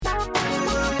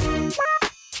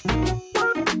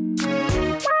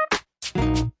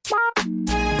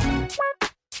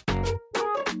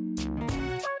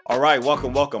All right,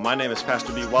 welcome. My name is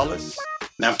Pastor B. Wallace.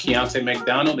 And I'm Keontae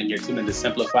McDonald, and you're tuning to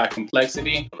Simplify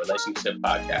Complexity, a relationship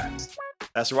podcast.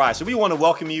 That's right. So we want to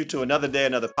welcome you to another day,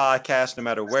 another podcast. No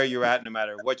matter where you're at, no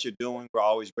matter what you're doing, we're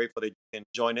always grateful that you can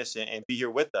join us and be here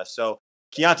with us. So,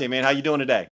 Keontae, man, how you doing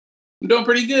today? I'm doing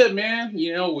pretty good, man.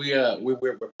 You know,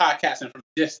 we're podcasting from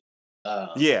distance.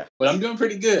 Yeah, but I'm doing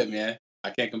pretty good, man. I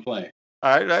can't complain.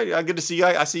 all right. Good to see you.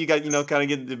 I see you got kind of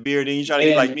getting the beard, and you trying to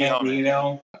get like me on it. You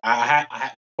know,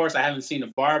 of course, I haven't seen a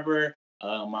barber.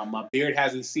 My beard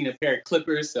hasn't seen a pair of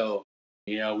clippers, so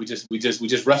you know, we just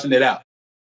roughing it out.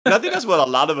 And I think that's what a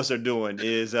lot of us are doing.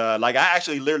 Is like I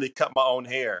actually literally cut my own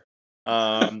hair,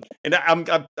 and I'm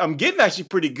getting actually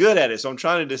pretty good at it. So I'm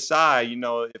trying to decide, you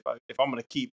know, if I'm going to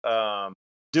keep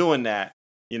doing that,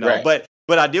 you know. Right.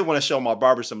 But I did want to show my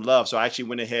barber some love, so I actually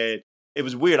went ahead. It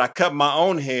was weird. I cut my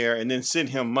own hair and then sent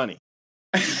him money.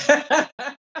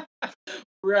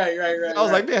 Right. I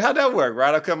was like, man, how'd that work?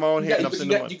 Right? I cut my own hair and I'm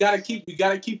sending money. You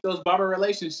gotta keep those barber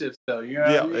relationships though. You know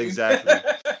Yeah, what I mean? exactly.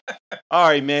 All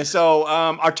right, man. So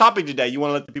our topic today, you want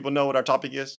to let the people know what our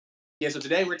topic is? Yeah, so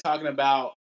today we're talking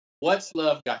about what's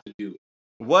love got to do with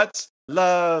it. What's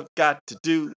love got to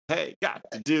do? Hey, got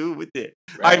to do with it.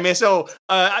 Right. All right, man. So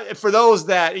for those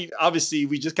that obviously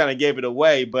we just kind of gave it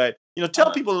away, but you know,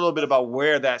 tell people a little bit about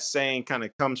where that saying kind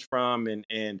of comes from,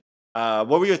 and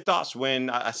what were your thoughts when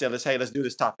I said let's do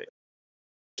this topic?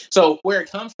 So where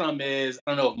it comes from is,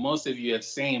 I don't know if most of you have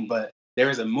seen, but there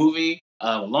was a movie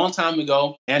a long time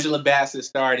ago. Angela Bassett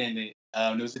starred in it.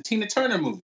 It was a Tina Turner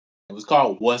movie. It was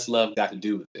called What's Love Got to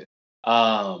Do with It?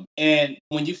 And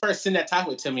when you first sent that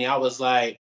topic to me, I was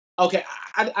like, okay,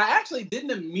 I actually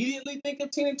didn't immediately think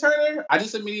of Tina Turner. I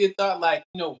just immediately thought, like,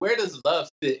 you know, where does love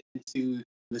fit into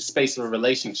the space of a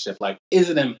relationship? Like, is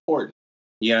it important?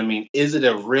 You know what I mean? Is it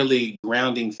a really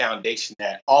grounding foundation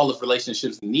that all of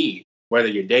relationships need? Whether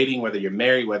you're dating, whether you're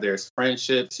married, whether it's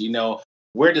friendships, you know,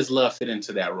 where does love fit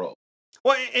into that role?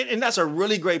 Well, and that's a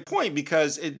really great point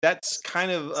because that's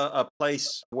kind of a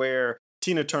place where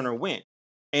Tina Turner went.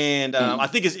 And I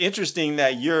think it's interesting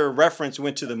that your reference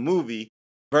went to the movie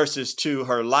versus to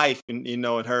her life and, you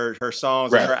know, and her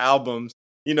songs and her albums,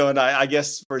 you know, and I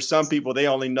guess for some people, they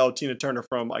only know Tina Turner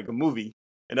from like a movie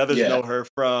and others know her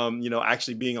from, you know,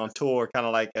 actually being on tour, kind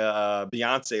of like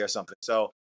Beyonce or something. So,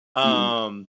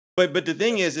 but the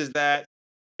thing is that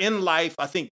in life, I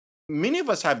think many of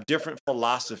us have different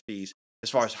philosophies as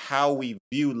far as how we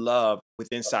view love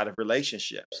within inside of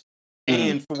relationships.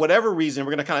 And for whatever reason,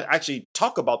 we're going to kind of actually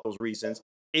talk about those reasons,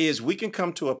 is we can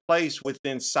come to a place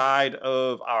within inside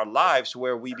of our lives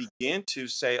where we begin to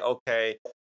say, okay,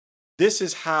 this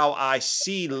is how I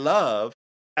see love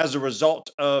as a result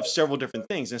of several different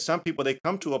things. And some people, they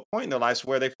come to a point in their lives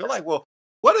where they feel like, well,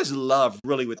 what is love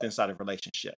really within inside of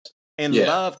relationships? And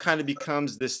love kind of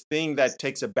becomes this thing that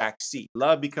takes a back seat.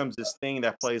 Love becomes this thing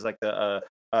that plays like a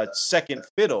second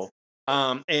fiddle.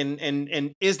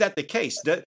 And is that the case?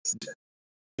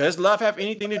 Does love have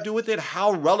anything to do with it?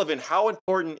 How relevant, how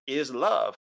important is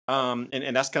love?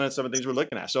 And that's kind of some of the things we're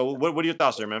looking at. So what are your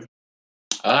thoughts there, man?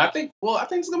 I think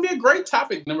it's gonna be a great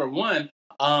topic, number one.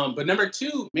 But number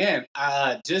two, man,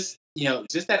 just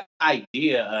that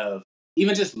idea of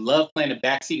even just love playing a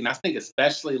backseat. And I think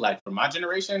especially like for my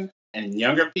generation and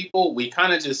younger people, we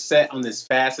kind of just set on this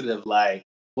facet of like,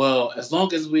 well, as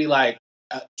long as we like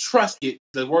trust it,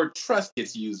 the word trust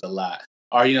gets used a lot.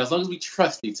 Or, you know, as long as we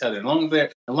trust each other, as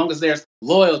long as there's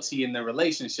loyalty in the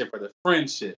relationship or the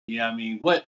friendship, you know what I mean?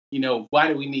 Why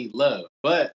do we need love?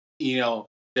 But, you know,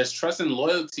 does trust and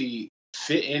loyalty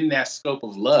fit in that scope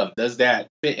of love? Does that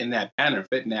fit in that pattern,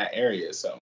 fit in that area?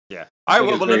 So, yeah. All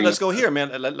right, well, let's go here, man.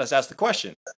 Let's ask the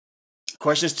question.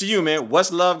 Questions to you, man.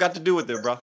 What's love got to do with it,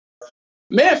 bro?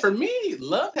 Man, for me,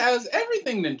 love has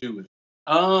everything to do with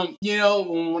it. You know,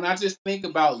 when I just think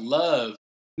about love,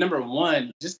 number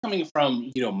one, just coming from,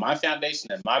 you know, my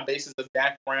foundation and my basis of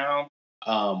background,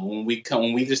 when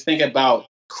we just think about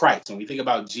Christ, when we think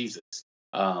about Jesus,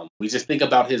 we just think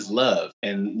about his love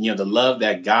and, you know, the love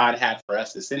that God had for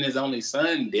us to send his only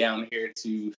son down here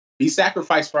to be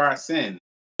sacrificed for our sin.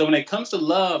 So when it comes to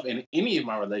love in any of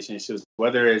my relationships,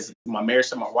 whether it's my marriage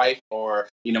to my wife or,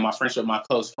 you know, my friendship with my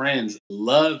close friends,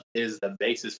 love is the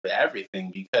basis for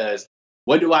everything. Because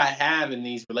what do I have in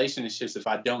these relationships if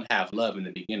I don't have love in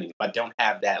the beginning, if I don't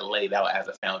have that laid out as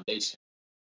a foundation?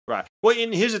 Right. Well,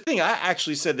 and here's the thing. I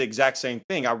actually said the exact same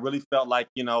thing. I really felt like,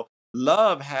 you know,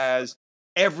 love has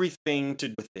everything to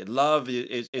do with it. Love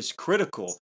is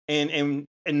critical. And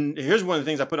here's one of the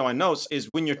things I put on my notes is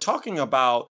when you're talking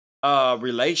about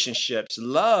relationships,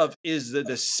 love is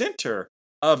the center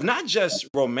of not just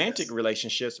romantic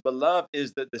relationships, but love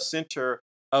is the center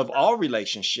of all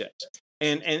relationships.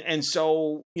 And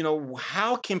so,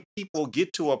 how can people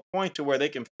get to a point to where they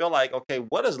can feel like, okay,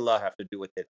 what does love have to do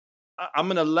with it? I'm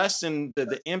going to lessen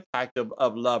the impact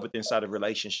of love within inside of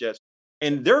relationships.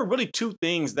 And there are really two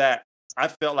things that I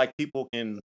felt like people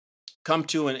can come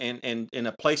to and in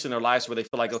a place in their lives where they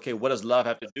feel like, okay, what does love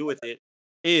have to do with it?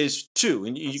 Is two.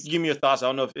 And you give me your thoughts. I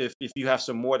don't know if you have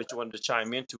some more that you wanted to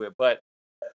chime into it, but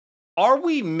are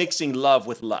we mixing love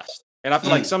with lust? And I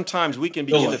feel like Mm, sometimes we can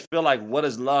good begin to one. feel like, what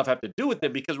does love have to do with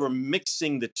it? Because we're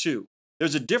mixing the two.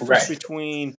 There's a difference Right.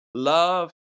 between love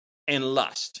and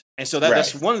lust. And so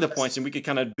that's Right. one of the points, and we could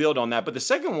kind of build on that. But the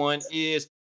second one is,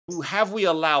 have we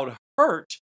allowed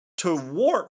hurt to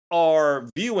warp our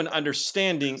view and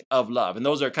understanding of love? And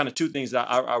those are kind of two things that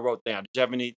I wrote down. Did you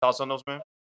have any thoughts on those, man?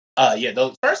 Yeah.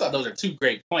 Those first off, those are two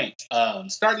great points.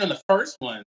 Starting on the first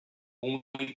one, when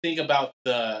we think about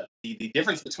the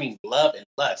difference between love and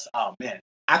lust, oh man,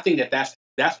 I think that's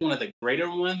one of the greater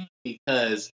ones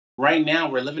because right now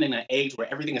we're living in an age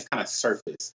where everything is kind of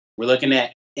surface. We're looking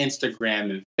at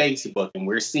Instagram and Facebook, and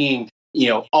we're seeing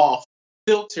all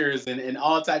filters and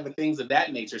all type of things of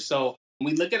that nature. So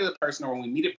when we look at a person or when we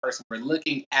meet a person, we're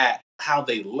looking at how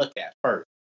they look at first,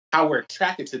 how we're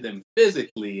attracted to them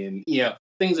physically, and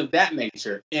things of that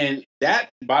nature, and that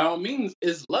by all means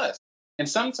is lust. And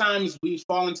sometimes we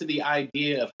fall into the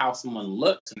idea of how someone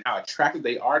looks and how attractive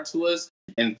they are to us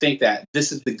and think that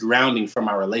this is the grounding for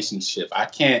my relationship. I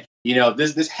can't,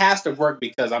 this has to work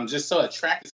because I'm just so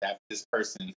attracted to this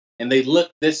person and they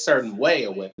look this certain way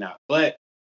or whatnot. But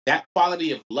that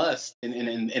quality of lust and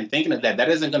thinking of that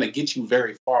isn't going to get you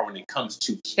very far when it comes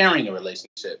to carrying a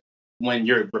relationship when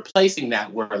you're replacing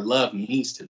that where love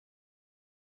needs to be.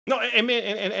 No, I mean,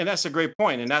 and that's a great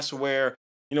point, and that's where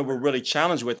we're really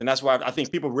challenged with, and that's why I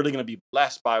think people are really going to be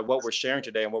blessed by what we're sharing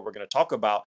today and what we're going to talk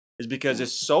about, is because Mm.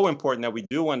 it's so important that we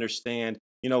do understand,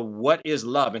 what is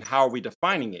love and how are we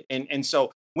defining it, and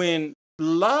so when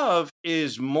love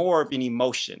is more of an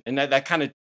emotion, and that kind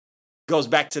of goes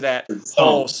back to that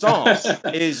whole Song. song,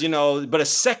 is but a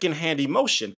secondhand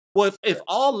emotion. Well, if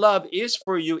all love is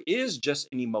for you is just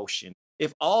an emotion,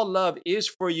 if all love is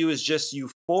for you is just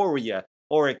euphoria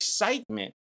or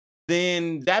excitement,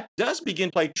 then that does begin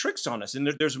to play tricks on us.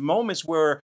 And there's moments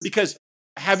where, because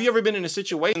have you ever been in a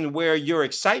situation where your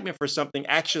excitement for something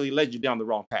actually led you down the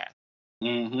wrong path?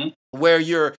 Hmm. Where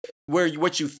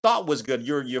what you thought was good,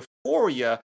 your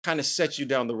euphoria kind of set you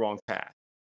down the wrong path.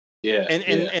 Yeah,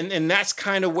 yeah. And that's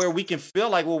kind of where we can feel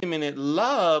like, well, wait a minute,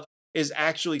 love is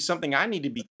actually something I need to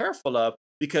be careful of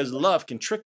because love can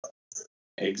trick.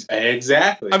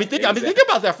 Exactly. I mean, think Exactly.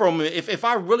 about that for a minute. If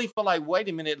I really feel like, wait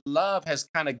a minute, love has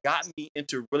kind of gotten me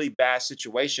into really bad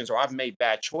situations, or I've made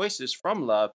bad choices from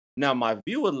love. Now my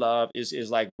view of love is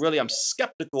like really, I'm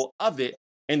skeptical of it,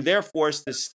 and therefore it's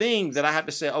this thing that I have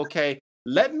to say, okay,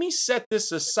 let me set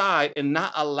this aside and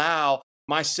not allow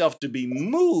myself to be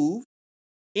moved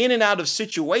in and out of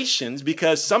situations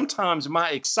because sometimes my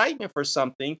excitement for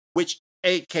something, which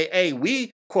AKA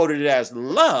we quoted it as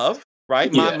love,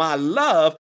 right? My Yes.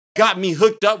 love got me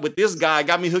hooked up with this guy,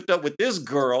 got me hooked up with this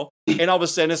girl. And all of a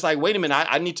sudden it's like, wait a minute,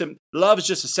 I need to, love is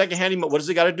just a secondhand emotion. What does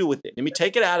it got to do with it? Let me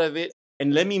take it out of it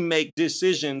and let me make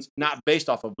decisions not based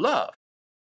off of love,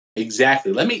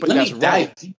 Exactly. Let me but let that's me wrong.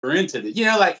 dive deeper into this.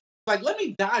 Like let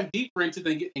me dive deeper into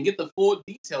and get the full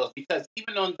details because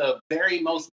even on the very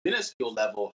most minuscule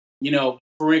level,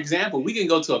 for example, we can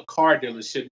go to a car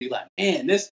dealership and be like, man,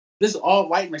 this all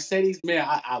white Mercedes, man,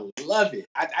 I love it.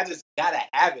 I just gotta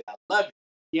have it. I love it.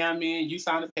 You know what I mean? You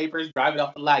sign the papers, drive it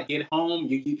off the lot, get home,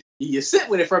 you sit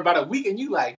with it for about a week, and you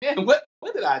like, man, what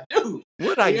did I do?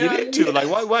 What did I You know get what I into? mean?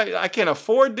 Like, why I can't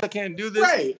afford this, I can't do this.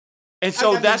 Right. And I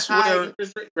so got this that's high where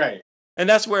interest rate. Right. And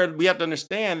that's where we have to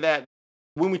understand that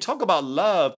when we talk about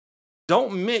love,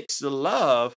 don't mix the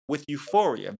love with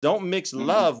euphoria. Don't mix Mm-mm.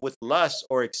 love with lust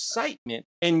or excitement.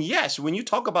 And yes, when you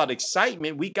talk about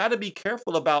excitement, we got to be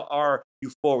careful about our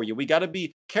euphoria. We got to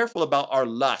be careful about our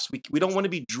lust. We don't want to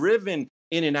be driven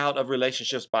in and out of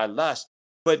relationships by lust.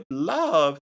 But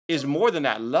love is more than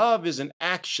that. Love is an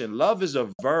action. Love is a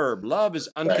verb. Love is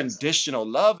Right. unconditional.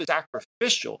 Love is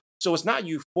sacrificial. So it's not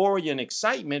euphoria and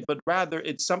excitement, but rather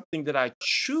it's something that I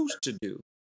choose to do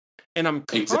and I'm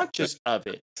Exactly. conscious of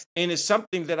it. And it's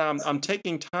something that I'm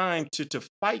taking time to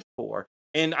fight for.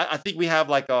 And I think we have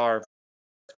like our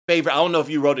favorite. I don't know if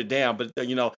you wrote it down, but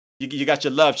you got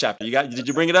your love chapter. Did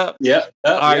you bring it up? Yep.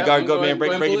 Up. All right, Yep. go I'm go man. going. Go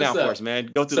ahead and Break pull it this down for up. us,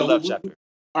 man. Go through the So love chapter.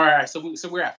 all right. So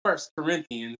we're at First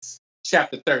Corinthians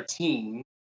chapter 13,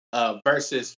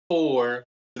 verses 4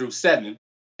 through 7,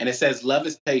 and it says, "Love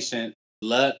is patient,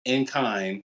 love and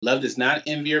kind. Love does not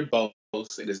envy or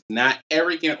boast. It is not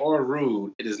arrogant or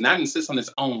rude. It does not insist on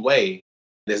its own way.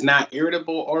 It is not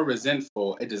irritable or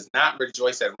resentful. It does not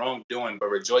rejoice at wrongdoing, but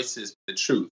rejoices with the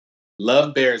truth.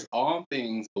 Love bears all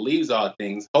things, believes all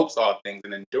things, hopes all things,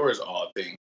 and endures all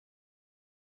things.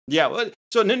 Yeah.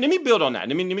 So let me build on that.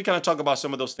 Let me kind of talk about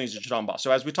some of those things that you're talking about.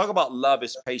 So as we talk about love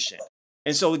is patient,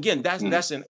 and so again, Mm.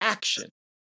 that's an action.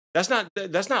 That's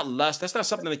not lust. That's not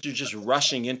something that you're just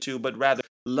rushing into, but rather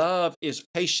love is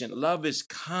patient. Love is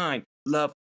kind.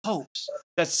 Love hopes.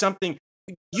 That's something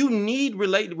you need.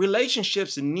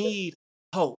 Relationships need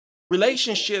hope.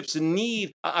 Relationships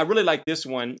need. I really like this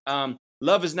one.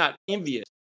 Love is not envious,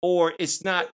 or it's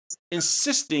not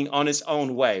insisting on its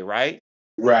own way. Right.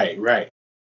 Right, right.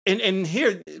 And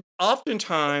here,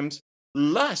 oftentimes,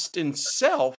 lust and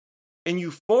self and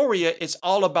euphoria, it's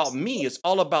all about me. It's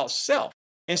all about self.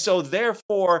 And so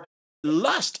therefore,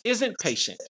 lust isn't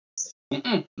patient.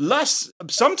 Mm-mm. Lust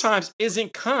sometimes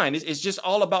isn't kind. It's just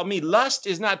all about me. Lust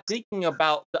is not thinking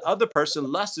about the other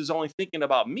person. Lust is only thinking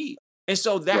about me. And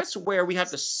so Right. that's where we have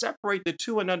to separate the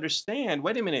two and understand,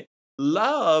 wait a minute,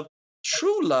 love,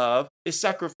 true love is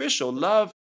sacrificial.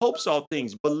 Love hopes all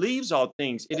things, believes all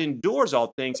things, it endures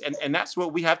all things. And that's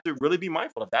what we have to really be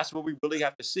mindful of. That's what we really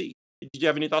have to see. Did you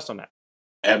have any thoughts on that?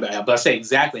 But I say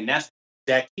exactly, and that's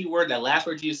that key word, that last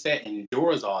word you said,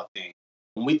 endures all things.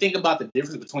 When we think about the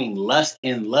difference between lust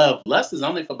and lust is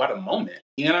only for about a moment.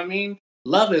 You know what I mean?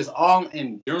 Love is all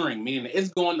enduring, meaning it's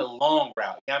going the long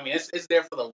route. You know what I mean? It's there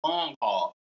for the long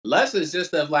haul. Lust is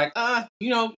just of like,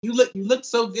 you look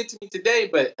so good to me today,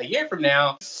 but a year from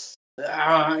now,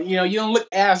 you don't look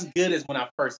as good as when I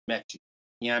first met you.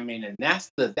 You know what I mean? And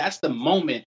that's the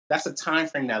moment, that's the time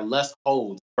frame that lust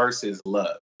holds versus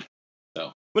love.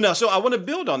 So. Well, no, so I want to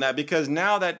build on that because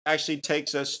now that actually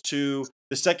takes us to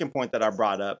the second point that I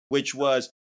brought up, which was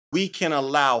we can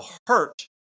allow hurt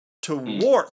to Mm.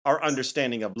 warp our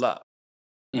understanding of love.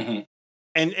 Mhm.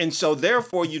 And so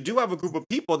therefore you do have a group of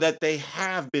people that they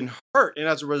have been hurt. And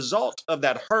as a result of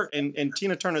that hurt, and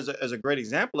Tina Turner is a great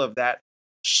example of that,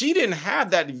 she didn't have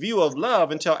that view of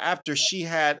love until after she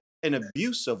had an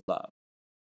abuse of love.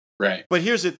 Right. But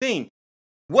here's the thing,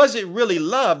 was it really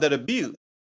love that abused?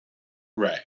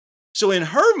 Right. So in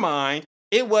her mind,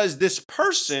 it was this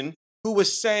person who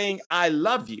was saying, I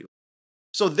love you.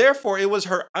 So therefore, it was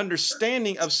her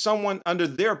understanding of someone under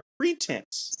their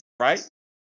pretense, right?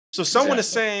 So someone is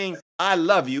Exactly. saying, I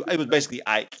love you. It was basically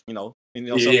Ike, So,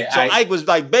 Yeah. so Ike was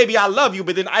like, baby, I love you.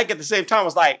 But then Ike at the same time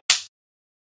was like,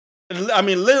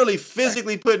 literally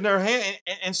physically putting her hand.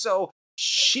 And so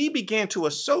she began to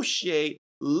associate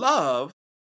love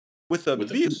with With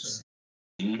abuse. abuse.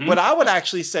 Mm-hmm. But I would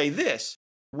actually say this,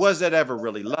 was that ever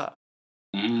really love?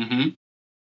 Mm-hmm.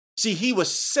 See, he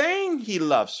was saying he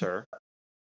loves her,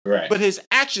 Right. but his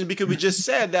actions, because we just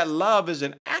said that love is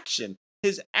an action,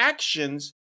 his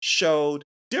actions showed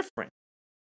different.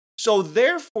 So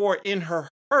therefore, in her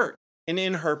hurt and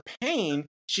in her pain,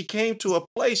 she came to a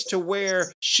place to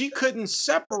where she couldn't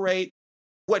separate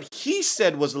what he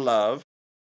said was love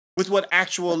with what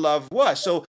actual love was.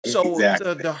 So the,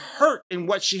 Exactly. the hurt and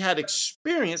what she had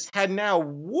experienced had now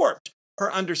warped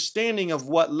her understanding of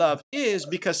what love is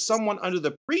because someone under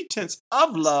the pretense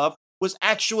of love was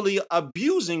actually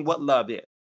abusing what love is.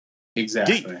 Deep.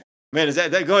 Exactly. Man, is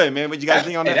that go ahead, man. What you got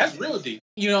anything on that? That's real deep.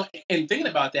 And thinking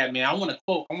about that, man, I want to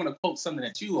quote something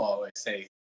that you always say.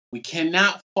 We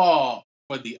cannot fall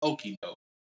for the okie doke.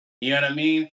 You know what I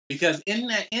mean? Because in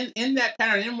that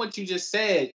pattern, in what you just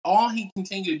said, all he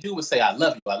continued to do was say, I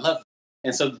love you, I love you.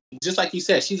 And so, just like you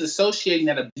said, she's associating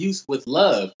that abuse with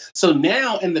love. So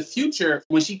now in the future,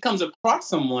 when she comes across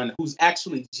someone who's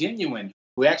actually genuine,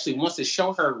 who actually wants to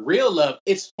show her real love,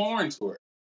 it's foreign to her.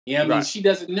 You know what I mean? Right. She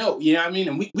doesn't know. You know what I mean?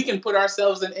 And we can put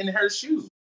ourselves in her shoes.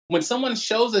 When someone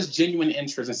shows us genuine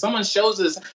interest and someone shows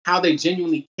us how they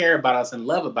genuinely care about us and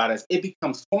love about us, it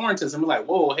becomes foreign to us. And we're like,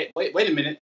 whoa, hey, wait a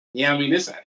minute. You know what I mean?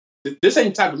 This ain't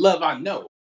the type of love I know.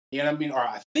 You know what I mean? Or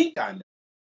I think I know.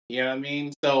 You know what I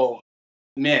mean? So,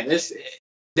 man,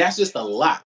 that's just a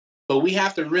lot. But we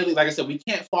have to really, like I said, we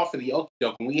can't fall for the okie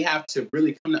doke, and we have to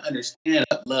really come to understand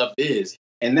what love is.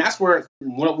 And that's where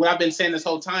what I've been saying this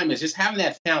whole time is just having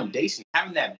that foundation,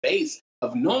 having that base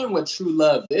of knowing what true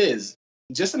love is,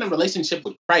 just in a relationship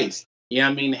with Christ. You know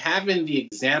what I mean? Having the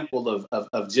example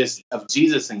of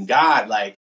Jesus and God,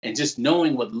 like, and just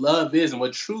knowing what love is and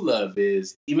what true love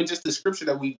is, even just the scripture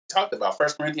that we talked about, 1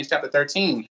 Corinthians chapter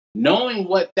 13, knowing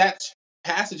what that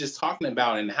passage is talking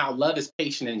about and how love is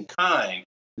patient and kind,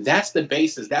 that's the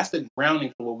basis, that's the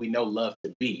grounding for what we know love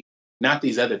to be, not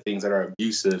these other things that are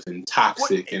abusive and What,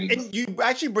 toxic. And and you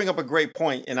actually bring up a great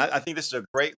point, and I think this is a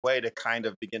great way to kind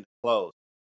of begin to close,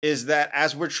 is that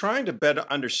as we're trying to better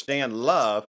understand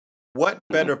love, what Mhm.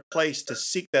 better place to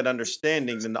seek that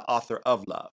understanding than the author of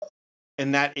love?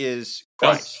 And that is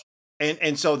Yes. Christ.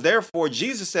 And so therefore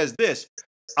Jesus says this,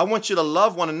 I want you to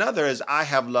love one another as I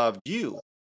have loved you.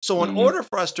 So in Mhm. order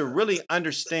for us to really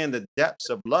understand the depths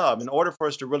of love, in order for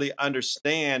us to really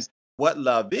understand what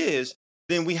love is,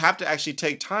 then we have to actually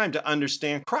take time to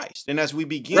understand Christ. And as we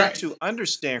begin Right. to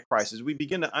understand Christ, as we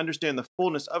begin to understand the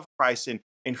fullness of Christ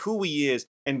and who he is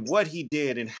and what he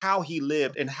did and how he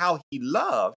lived and how he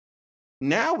loved,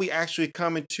 now we actually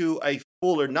come into a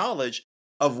fuller knowledge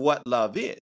of what love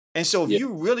is. And so, if Yeah.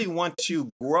 you really want to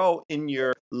grow in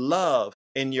your love,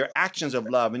 in your actions of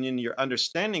love, and in your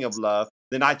understanding of love,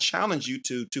 then I challenge you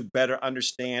to better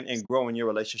understand and grow in your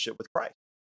relationship with Christ.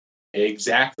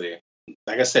 Exactly.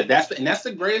 Like I said, that's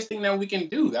the greatest thing that we can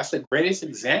do. That's the greatest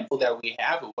example that we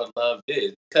have of what love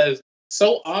is. Because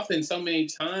so often, so many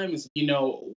times,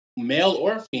 male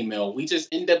or female, we just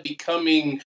end up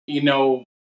becoming,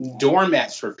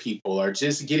 doormats for people or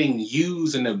just getting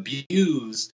used and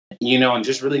abused, and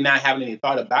just really not having any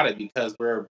thought about it because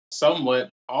we're somewhat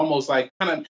almost like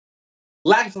kind of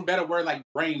lack for a better word, like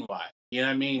brainwashed. You know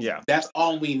what I mean? Yeah, That's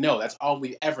all we know. That's all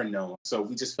we've ever known. So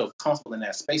we just feel comfortable in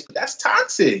that space. But that's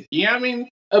toxic. You know what I mean?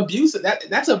 Abusive.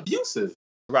 That's abusive.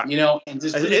 right. And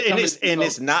just And really and coming it's to and know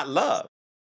it's not love.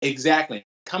 exactly.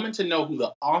 Coming to know who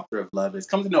the author of love is,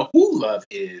 coming to know who love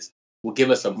is, will give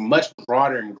us a much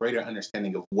broader and greater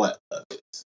understanding of what love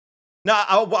is. Now,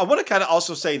 I want to kind of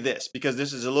also say this because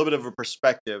this is a little bit of a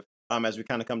perspective as we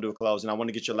kind of come to a close, and I want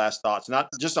to get your last thoughts, not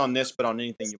just on this, but on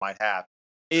anything you might have.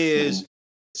 Mhm. Is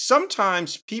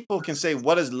sometimes people can say,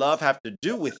 "What does love have to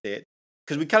do with it?"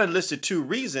 Because we kind of listed two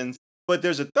reasons, but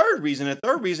there's a third reason. A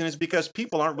third reason is because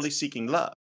people aren't really seeking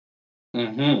love.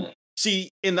 Mhm. See,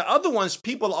 in the other ones,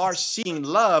 people are seeking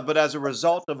love, but as a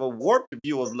result of a warped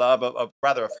view of love, of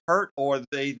rather of hurt, or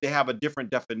they have a different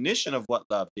definition of what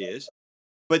love is.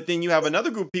 But then you have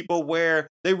another group of people where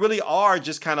they really are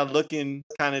just kind of looking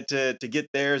kind of to get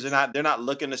theirs. They're not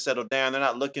looking to settle down. They're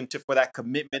not looking to for that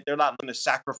commitment. They're not looking to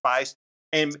sacrifice.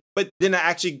 And but then it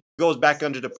actually goes back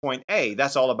under the point A.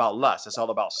 That's all about lust. That's all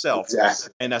about self,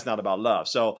 Exactly. and that's not about love.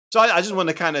 So I just want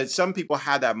to kind of some people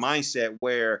have that mindset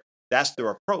where that's their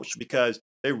approach because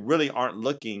they really aren't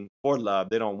looking for love.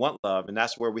 They don't want love, and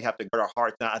that's where we have to get our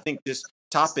heart down. I think this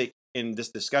topic in this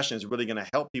discussion is really going to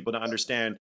help people to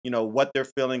understand what they're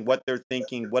feeling, what they're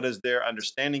thinking, what is their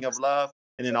understanding of love,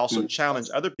 and then also Mm. challenge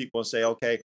other people and say,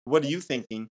 okay, what are you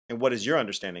thinking and what is your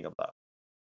understanding of love?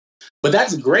 But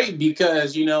that's great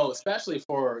because, especially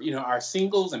for, our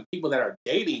singles and people that are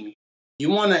dating, you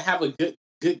want to have a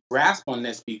good grasp on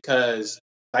this because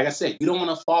like I said, you don't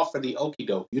want to fall for the okie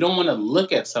doke. You don't want to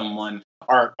look at someone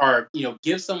or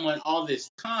give someone all this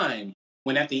time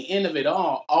when at the end of it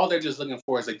all they're just looking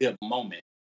for is a good moment.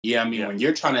 Yeah, I mean, Yeah, when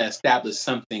you're trying to establish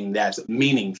something that's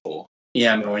meaningful.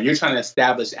 Yeah, I mean, right. when you're trying to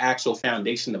establish actual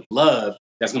foundation of love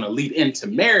that's going to lead into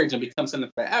marriage and become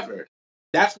something forever,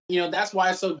 that's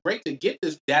why it's so great to get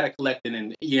this data collected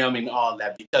and all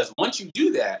that because once you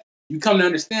do that you come to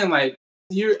understand like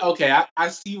you're okay. I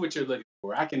see what you're looking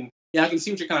for. I can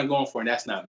see what you're kind of going for, and that's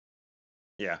not.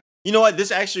 Yeah. You know what?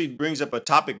 This actually brings up a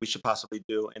topic we should possibly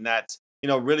do, and that's,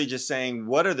 really just saying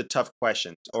what are the tough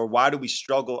questions or why do we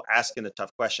struggle asking the tough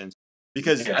questions?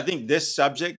 Because I Yeah. think this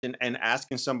subject and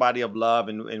asking somebody of love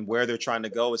and where they're trying to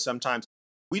go is sometimes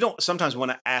we don't sometimes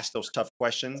want to ask those tough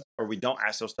questions or we don't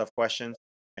ask those tough questions.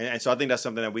 And so I think that's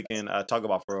something that we can talk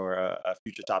about for a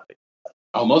future topic.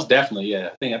 Oh, most definitely. Yeah.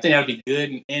 I think that'd be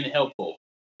good and helpful.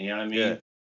 You know what I mean? Good.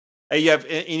 Hey, you have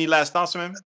any last thoughts,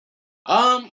 man?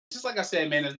 Just like I said,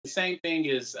 man, it's the same thing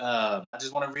is I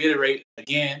just want to reiterate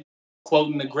again,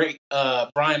 quoting the great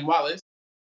Brian Wallace,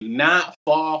 not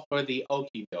fall for the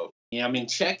okie doke.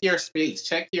 Check your space,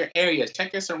 check your areas,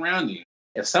 check your surroundings.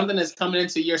 If something is coming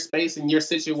into your space and your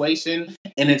situation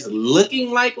and it's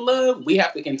looking like love, we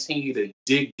have to continue to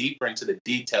dig deeper into the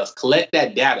details, collect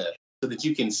that data so that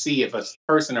you can see if a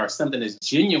person or something is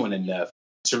genuine enough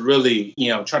to really,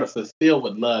 try to fulfill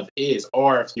what love is,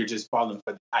 or if you're just falling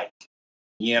for the hype.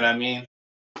 You know what Yeah. I mean?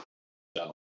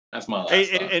 So that's my Hey,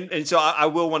 last and, thought. and, and so I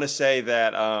will want to say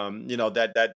that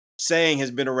that saying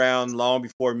has been around long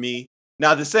before me.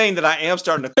 Now the saying that I am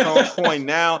starting to coin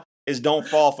now is "Don't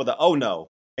fall for the oh no,"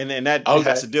 and then that has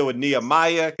Okay. to deal with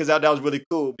Nehemiah because that was really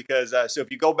cool because so if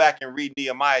you go back and read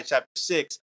Nehemiah chapter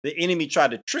 6, the enemy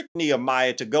tried to trick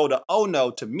Nehemiah to go to oh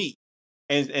no to meet,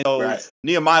 and so Right.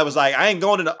 Nehemiah was like, I ain't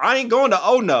going to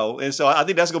oh no," and so I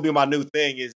think that's gonna be my new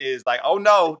thing is like oh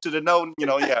no to the no,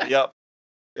 yeah, yep.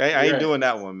 I You're ain't right. doing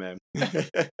that one, man. All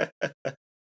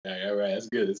right. That's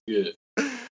good. That's good.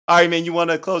 All right, man. You want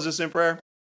to close this in prayer?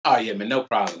 Oh yeah, man. No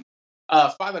problem.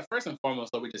 Father, first and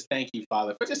foremost, Lord, we just thank you,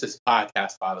 Father, for just this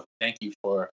podcast, Father. Thank you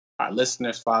for our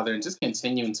listeners, Father, and just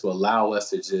continuing to allow us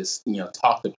to just,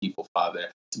 talk to people, Father,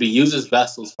 to be used as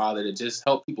vessels, Father, to just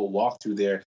help people walk through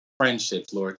their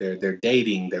friendships, Lord, their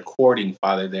dating, their courting,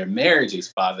 Father, their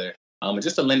marriages, Father, and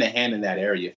just to lend a hand in that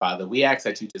area, Father. We ask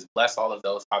that you just bless all of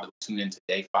those, Father, who tune in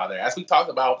today, Father, as we talk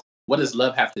about what does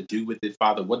love have to do with it,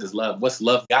 Father? What's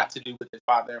love got to do with it,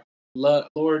 Father? Love,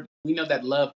 Lord, we know that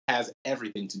love has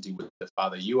everything to do with it,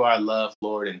 Father. You are love,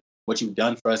 Lord, and what you've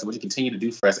done for us and what you continue to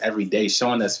do for us every day,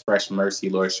 showing us fresh mercy,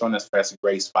 Lord, showing us fresh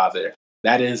grace, Father.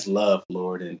 That is love,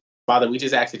 Lord. And Father, we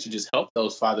just ask that you just help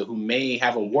those, Father, who may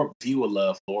have a warped view of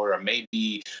love, Lord, or may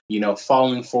be,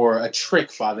 falling for a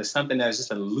trick, Father, something that is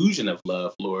just an illusion of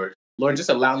love, Lord. Lord, just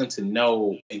allow them to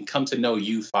know and come to know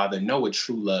you, Father, know what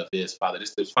true love is, Father,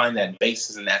 just to find that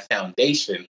basis and that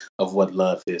foundation of what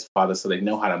love is, Father, so they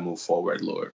know how to move forward,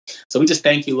 Lord. So we just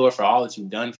thank you, Lord, for all that you've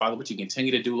done, Father, what you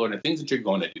continue to do, Lord, and things that you're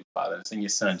going to do, Father. It's in your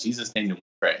Son, Jesus' name, we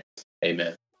pray.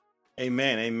 Amen.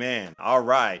 Amen. Amen. All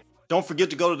right. Don't forget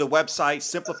to go to the website,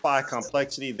 Simplify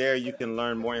Complexity. There you can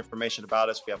learn more information about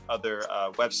us. We have other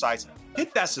websites.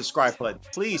 Hit that subscribe button.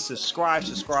 Please subscribe.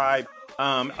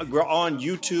 We're on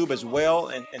YouTube as well.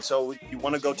 And so if you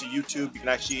want to go to YouTube, you can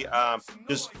actually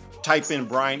just type in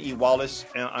Brian E. Wallace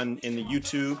in the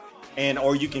YouTube.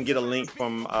 Or you can get a link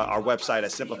from our website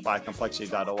at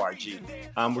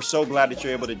simplifycomplexity.org. We're so glad that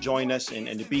you're able to join us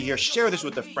and to be here. Share this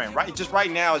with a friend, right? Just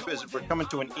right now, as we're coming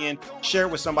to an end, share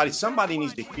it with somebody. Somebody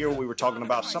needs to hear what we were talking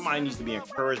about. Somebody needs to be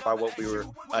encouraged by what we were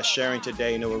sharing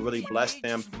today, and it will really bless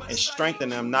them and strengthen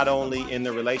them, not only in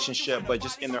their relationship, but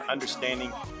just in their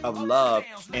understanding of love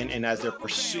and as their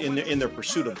in their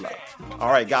pursuit of love.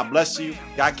 All right, God bless you.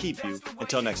 God keep you.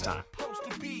 Until next time.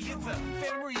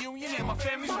 And my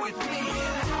family's with me in the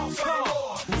house. Come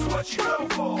on, this is what you go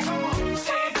for. Come on,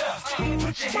 stand up,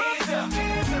 put your hands up,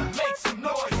 make some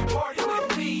noise, party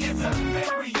with me. It's a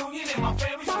family reunion and my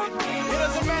family's with me. It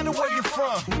doesn't matter where you're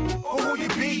from or who you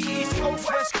be, East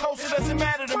Coast, West Coast, it doesn't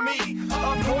matter to me.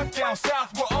 Up north, down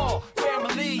south, we're all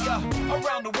family.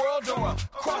 Around the world or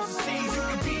across the seas, you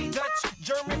can be Dutch,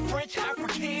 German, French,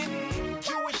 African,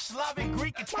 Jewish, Slavic,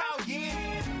 Greek, Italian,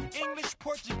 English,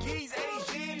 Portuguese, Asian.